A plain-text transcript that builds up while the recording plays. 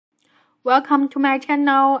Welcome to my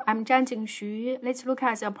channel. I'm Zhang Xu. Let's look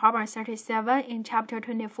at the problem 37 in chapter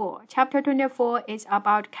 24. Chapter 24 is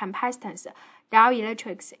about capacitance,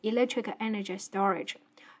 dielectrics, electric energy storage.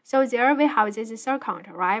 So there we have this circuit,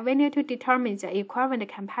 right? We need to determine the equivalent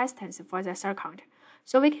capacitance for the circuit.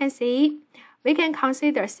 So we can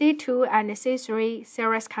consider C2 and C3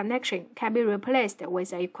 series connection can be replaced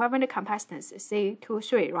with the equivalent capacitance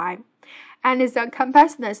C23, right? And the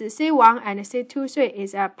capacitance C1 and C23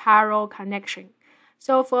 is a parallel connection.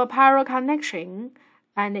 So for parallel connection,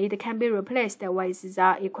 and it can be replaced with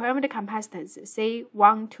the equivalent capacitance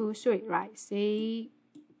C123, right?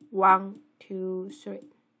 C123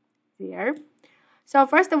 there. So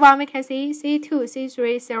first one, we can see C2,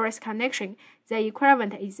 C3 series connection. The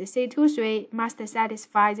equivalent is C23 must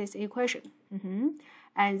satisfy this equation.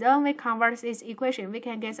 And then we convert this equation, we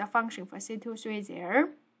can get a function for C23 there.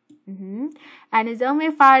 And then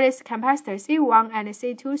we find this capacitor C1 and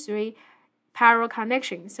C23 parallel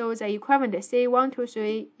connection. So the equivalent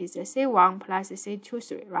C123 is C1 plus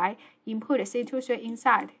C23, right? Input C23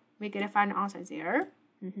 inside, we get a final answer there.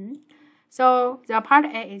 So the part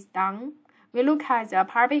A is done. We look at the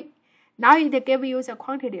part B. Now it gives you the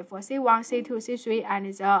quantity for C1, C2, C3,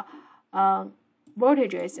 and the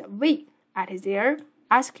voltages V at there.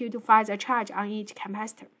 Ask you to find the charge on each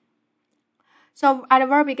capacitor. So at the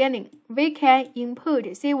very beginning, we can input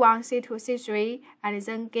C1, C2, C3, and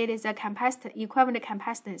then get the capacitor equivalent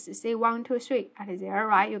capacitance C1, 2, 3 at there,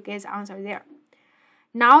 right? You get the answer there.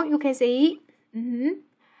 Now you can see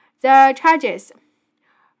the charges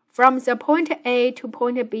from the point A to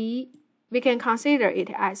point B. We can consider it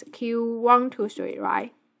as Q1, 2, 3,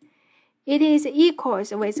 right? It is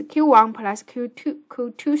equals with Q1 plus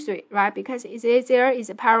Q2, 3, right? Because there is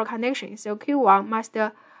a parallel connection, so Q1 must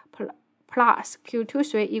plus Q2,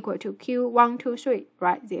 3 equal to Q1, 2, 3,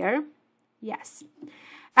 right there. Yes.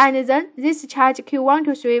 And then this charge Q1,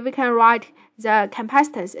 2, 3, we can write the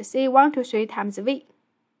capacitance C1, 2, 3 times V.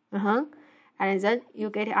 And then you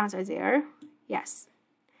get the answer there. Yes.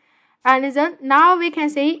 And then now we can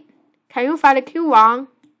see, can you find Q1?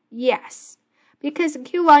 Yes. Because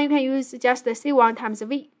Q1 you can use just the C1 times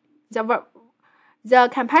V. The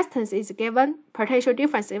capacitance is given, potential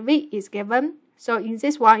difference V is given. So in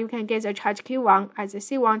this one, you can get the charge Q1 as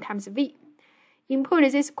C1 times V.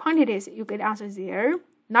 Input these quantities, you get the answer there.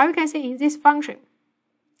 Now you can see in this function,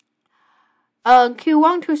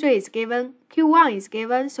 Q1, 2, 3 is given, Q1 is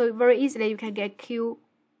given, so very easily you can get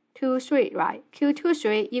Q2, 3, right? Q2,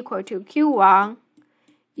 3 equal to Q1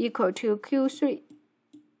 equal to Q3.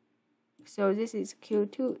 So this is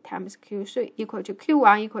Q2 times Q3 equal to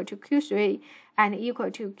Q1 equal to Q3 and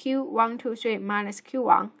equal to Q1, 2, 3 minus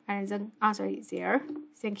Q1, and then answer is there.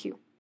 Thank you.